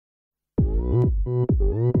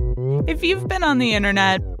If you've been on the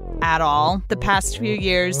internet at all the past few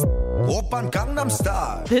years,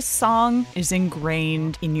 this song is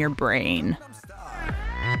ingrained in your brain.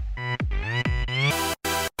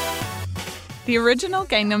 The original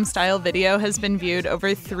Gangnam Style video has been viewed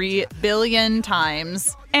over 3 billion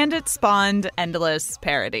times, and it spawned endless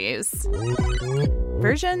parodies.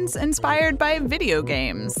 Versions inspired by video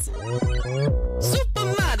games.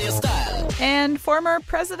 Super Mario style. And former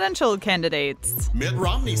presidential candidates. Mitt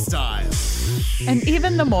Romney style. And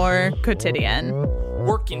even the more quotidian.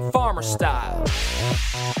 Working farmer style.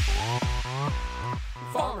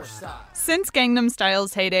 Farmer style. Since Gangnam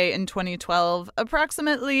Style's heyday in 2012,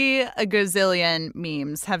 approximately a gazillion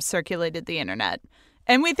memes have circulated the internet.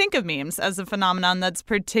 And we think of memes as a phenomenon that's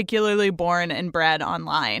particularly born and bred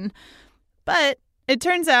online. But it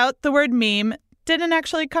turns out the word meme didn't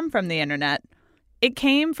actually come from the internet. It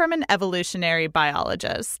came from an evolutionary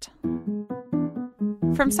biologist.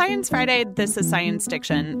 From Science Friday, this is Science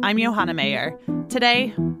Diction. I'm Johanna Mayer.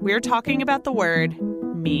 Today, we're talking about the word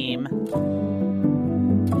meme.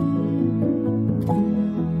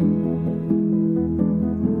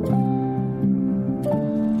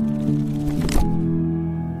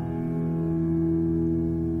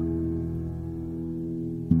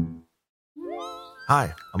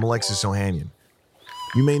 Hi, I'm Alexis Ohanian.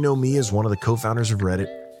 You may know me as one of the co-founders of Reddit,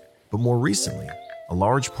 but more recently, a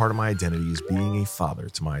large part of my identity is being a father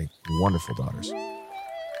to my wonderful daughters.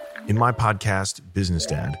 In my podcast, Business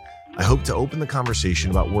Dad, I hope to open the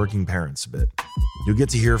conversation about working parents a bit. You'll get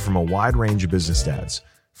to hear from a wide range of business dads,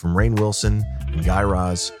 from Rainn Wilson and Guy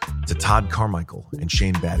Raz to Todd Carmichael and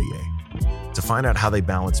Shane Battier, to find out how they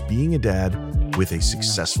balance being a dad with a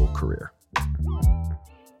successful career.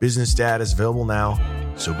 Business Dad is available now,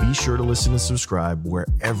 so be sure to listen and subscribe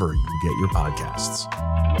wherever you get your podcasts.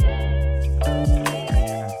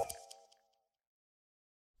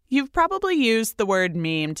 You've probably used the word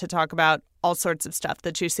meme to talk about all sorts of stuff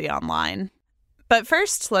that you see online. But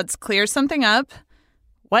first, let's clear something up.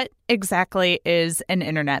 What exactly is an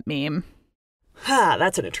internet meme?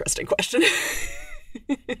 That's an interesting question.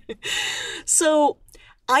 So,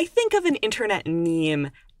 I think of an internet meme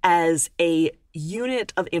as a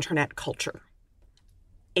unit of internet culture.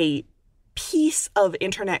 A piece of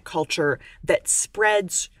internet culture that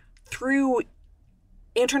spreads through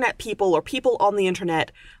internet people or people on the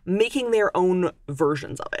internet making their own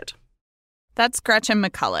versions of it. That's Gretchen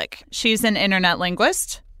McCulloch. She's an internet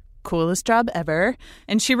linguist. Coolest job ever.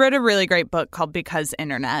 And she wrote a really great book called Because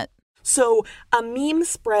Internet. So a meme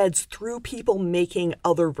spreads through people making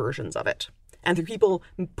other versions of it and through people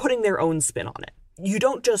putting their own spin on it. You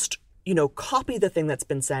don't just, copy the thing that's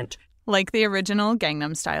been sent. Like the original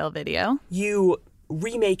Gangnam Style video. You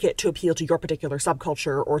remake it to appeal to your particular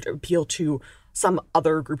subculture or to appeal to some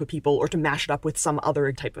other group of people or to mash it up with some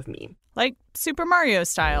other type of meme. Like Super Mario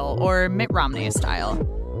style or Mitt Romney style.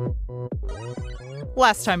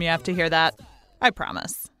 Last time you have to hear that, I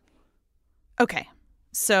promise. Okay,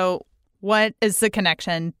 so what is the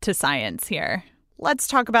connection to science here? Let's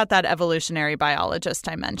talk about that evolutionary biologist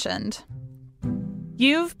I mentioned.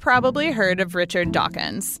 You've probably heard of Richard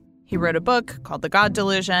Dawkins. He wrote a book called The God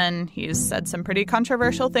Delusion. He's said some pretty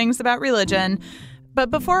controversial things about religion. But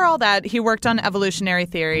before all that, he worked on evolutionary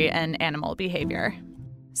theory and animal behavior.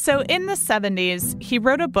 So in the 70s, he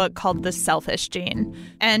wrote a book called The Selfish Gene.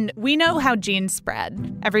 And we know how genes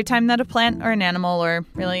spread. Every time that a plant or an animal or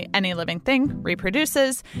really any living thing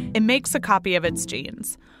reproduces, it makes a copy of its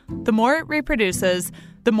genes. The more it reproduces,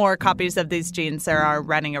 the more copies of these genes there are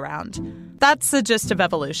running around. That's the gist of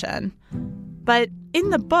evolution. But in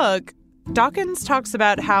the book, Dawkins talks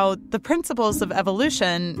about how the principles of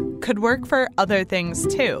evolution could work for other things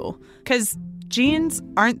too, because genes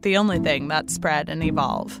aren't the only thing that spread and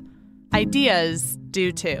evolve. Ideas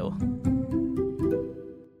do too.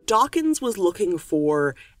 Dawkins was looking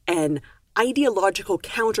for an ideological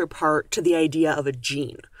counterpart to the idea of a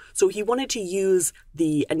gene. So he wanted to use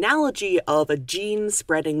the analogy of a gene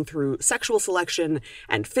spreading through sexual selection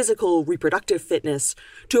and physical reproductive fitness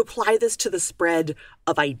to apply this to the spread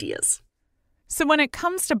of ideas. So when it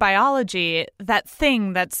comes to biology, that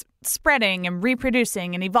thing that's spreading and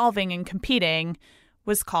reproducing and evolving and competing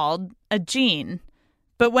was called a gene.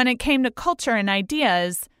 But when it came to culture and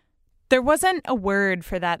ideas, there wasn't a word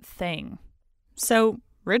for that thing. So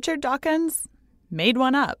Richard Dawkins made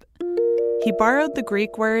one up. He borrowed the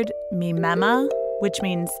Greek word mimema, which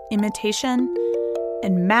means imitation,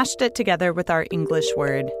 and mashed it together with our English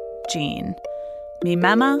word gene.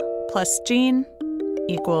 Mimema plus gene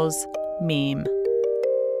equals meme.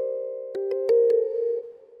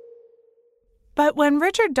 But when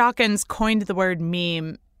Richard Dawkins coined the word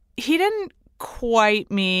meme, he didn't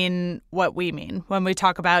quite mean what we mean when we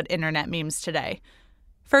talk about internet memes today.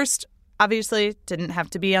 First, obviously, didn't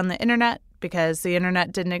have to be on the internet because the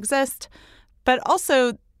internet didn't exist. But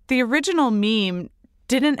also, the original meme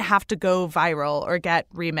didn't have to go viral or get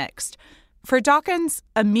remixed. For Dawkins,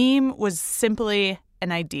 a meme was simply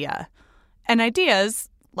an idea. And ideas,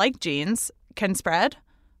 like genes, can spread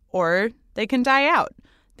or they can die out.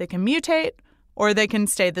 They can mutate or they can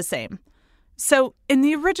stay the same. So in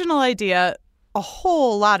the original idea, a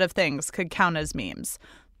whole lot of things could count as memes.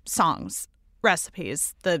 Songs,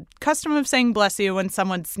 recipes, the custom of saying bless you when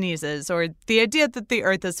someone sneezes, or the idea that the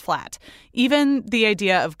earth is flat, even the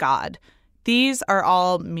idea of God. These are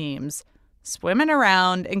all memes, swimming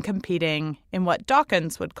around and competing in what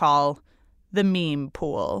Dawkins would call the meme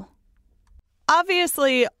pool.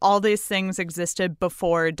 Obviously, all these things existed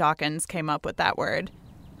before Dawkins came up with that word.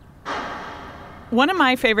 One of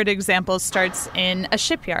my favorite examples starts in a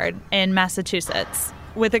shipyard in Massachusetts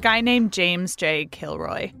with a guy named James J.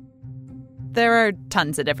 Kilroy. There are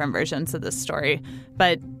tons of different versions of this story,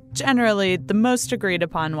 but generally the most agreed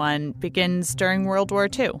upon one begins during World War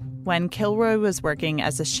II, when Kilroy was working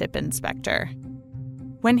as a ship inspector.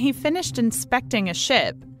 When he finished inspecting a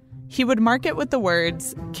ship, he would mark it with the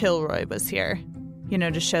words, "Kilroy was here,"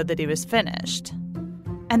 to show that he was finished.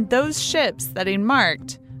 And those ships that he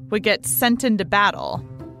marked would get sent into battle,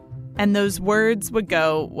 and those words would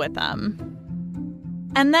go with them.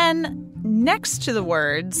 And then, next to the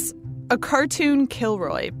words, a cartoon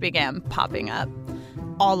Kilroy began popping up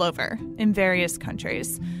all over in various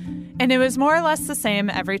countries. And it was more or less the same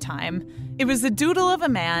every time. It was a doodle of a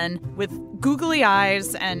man with googly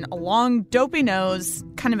eyes and a long, dopey nose,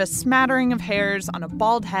 kind of a smattering of hairs on a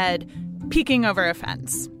bald head, peeking over a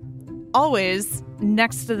fence. Always,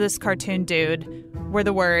 next to this cartoon dude, were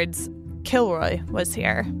the words, "Kilroy was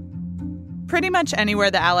here." Pretty much anywhere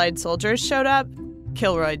the Allied soldiers showed up,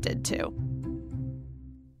 Kilroy did too.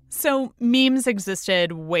 So memes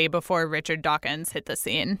existed way before Richard Dawkins hit the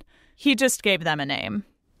scene. He just gave them a name.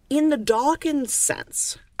 In the Dawkins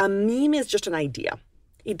sense, a meme is just an idea.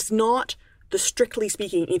 It's not the strictly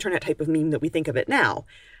speaking internet type of meme that we think of it now.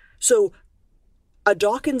 So a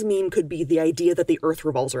Dawkins meme could be the idea that the Earth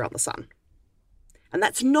revolves around the sun. And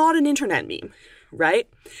that's not an internet meme, right?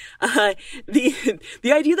 The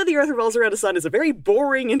idea that the Earth revolves around the sun is a very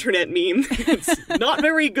boring internet meme. It's not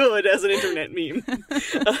very good as an internet meme.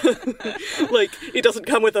 It doesn't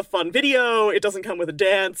come with a fun video. It doesn't come with a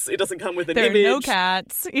dance. It doesn't come with an image. There are no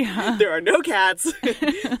cats. Yeah. There are no cats.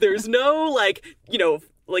 There's no,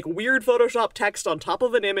 weird Photoshop text on top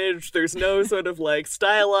of an image. There's no sort of,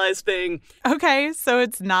 stylized thing. Okay, so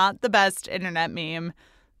it's not the best internet meme.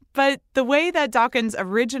 But the way that Dawkins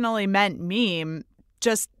originally meant meme,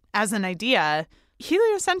 just as an idea,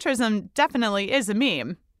 heliocentrism definitely is a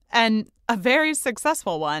meme, and a very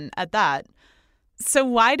successful one at that. So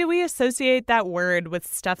why do we associate that word with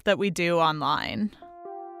stuff that we do online?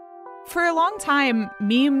 For a long time,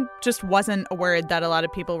 meme just wasn't a word that a lot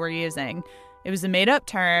of people were using. It was a made-up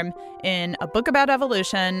term in a book about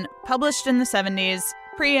evolution, published in the 70s,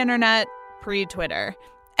 pre-internet, pre-Twitter.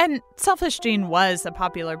 And Selfish Gene was a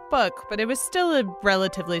popular book, but it was still a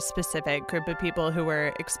relatively specific group of people who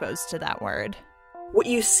were exposed to that word. What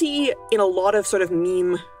you see in a lot of sort of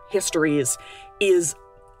meme histories is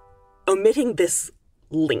omitting this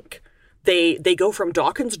link. They go from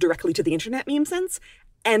Dawkins directly to the internet meme sense,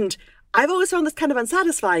 and I've always found this kind of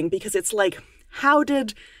unsatisfying because it's like, how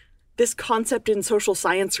did this concept in social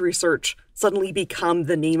science research suddenly become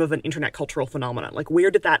the name of an internet cultural phenomenon?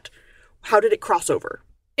 How did it cross over?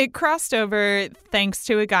 It crossed over thanks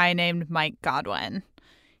to a guy named Mike Godwin.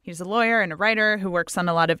 He's a lawyer and a writer who works on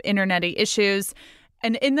a lot of internet-y issues.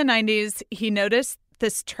 And in the 90s, he noticed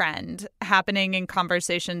this trend happening in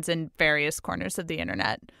conversations in various corners of the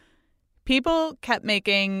internet. People kept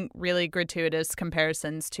making really gratuitous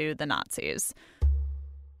comparisons to the Nazis.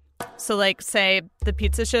 So, say, the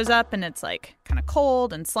pizza shows up and it's, kind of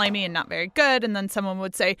cold and slimy and not very good. And then someone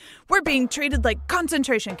would say, "We're being treated like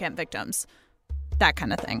concentration camp victims." That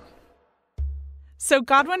kind of thing. So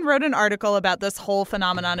Godwin wrote an article about this whole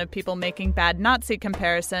phenomenon of people making bad Nazi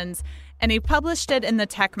comparisons, and he published it in the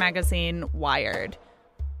tech magazine Wired.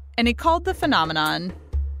 And he called the phenomenon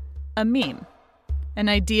a meme, an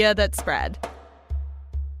idea that spread.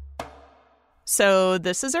 So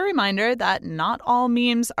this is a reminder that not all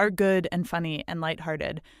memes are good and funny and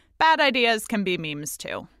lighthearted. Bad ideas can be memes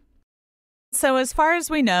too. So as far as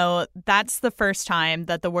we know, that's the first time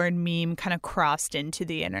that the word meme kind of crossed into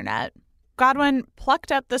the internet. Godwin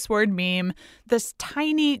plucked up this word meme, this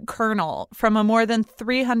tiny kernel, from a more than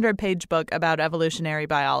 300-page book about evolutionary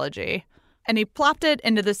biology. and he plopped it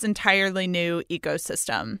into this entirely new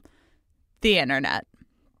ecosystem, the internet.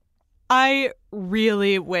 I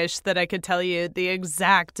really wish that I could tell you the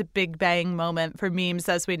exact Big Bang moment for memes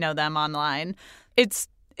as we know them online. It's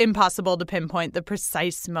impossible to pinpoint the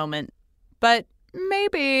precise moment, but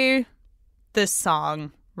maybe this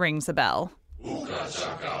song rings a bell.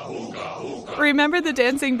 Remember the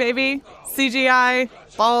dancing baby? CGI,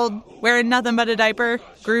 bald, wearing nothing but a diaper,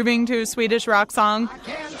 grooving to a Swedish rock song.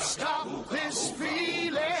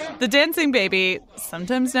 The dancing baby,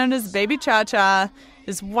 sometimes known as Baby Cha-Cha,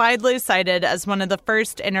 is widely cited as one of the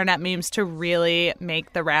first internet memes to really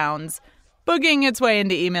make the rounds, boogieing its way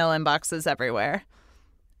into email inboxes everywhere.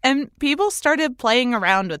 And people started playing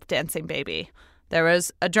around with Dancing Baby. There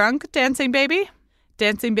was a drunk Dancing Baby.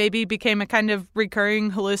 Dancing Baby became a kind of recurring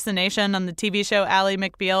hallucination on the TV show Ally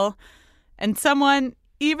McBeal. And someone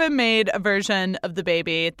even made a version of the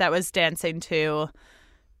baby that was dancing to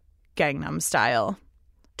Gangnam Style.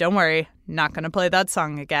 Don't worry, not going to play that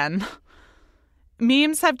song again.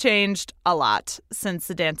 Memes have changed a lot since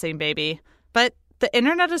the Dancing Baby, but the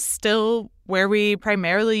internet is still where we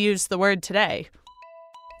primarily use the word today.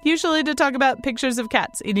 Usually to talk about pictures of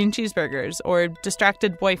cats eating cheeseburgers or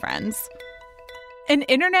distracted boyfriends. And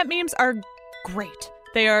internet memes are great.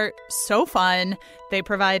 They are so fun. They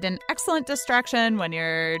provide an excellent distraction when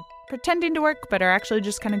you're pretending to work but are actually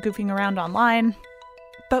just kind of goofing around online.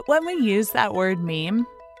 But when we use that word meme,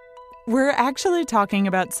 we're actually talking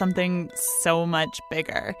about something so much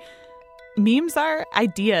bigger. Memes are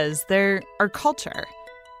ideas. They're our culture.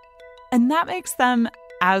 And that makes them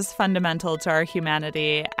as fundamental to our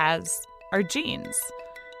humanity as our genes.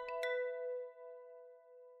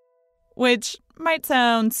 Which might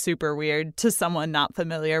sound super weird to someone not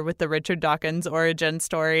familiar with the Richard Dawkins origin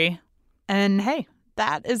story. And hey,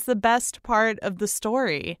 that is the best part of the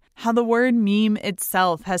story, how the word meme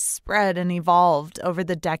itself has spread and evolved over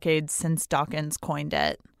the decades since Dawkins coined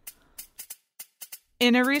it.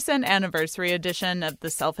 In a recent anniversary edition of The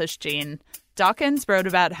Selfish Gene, Dawkins wrote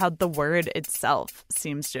about how the word itself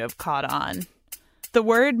seems to have caught on. The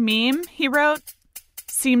word meme, he wrote,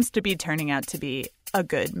 seems to be turning out to be a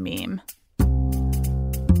good meme.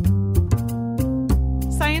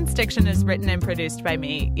 Science Diction is written and produced by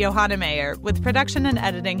me, Johanna Mayer, with production and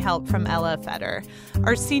editing help from Ella Feder.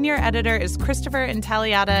 Our senior editor is Christopher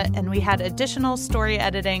Intagliata, and we had additional story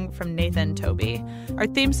editing from Nathan Toby. Our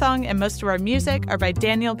theme song and most of our music are by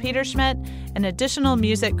Daniel Peterschmidt, and additional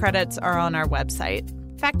music credits are on our website.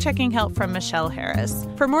 Fact-checking help from Michelle Harris.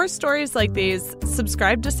 For more stories like these,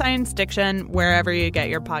 subscribe to Science Diction wherever you get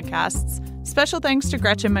your podcasts. Special thanks to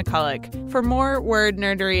Gretchen McCulloch. For more word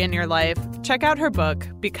nerdery in your life, check out her book,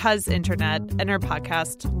 Because Internet, and her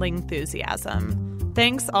podcast, Lingthusiasm.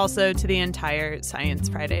 Thanks also to the entire Science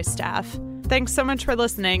Friday staff. Thanks so much for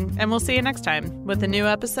listening, and we'll see you next time with a new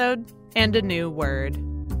episode and a new word.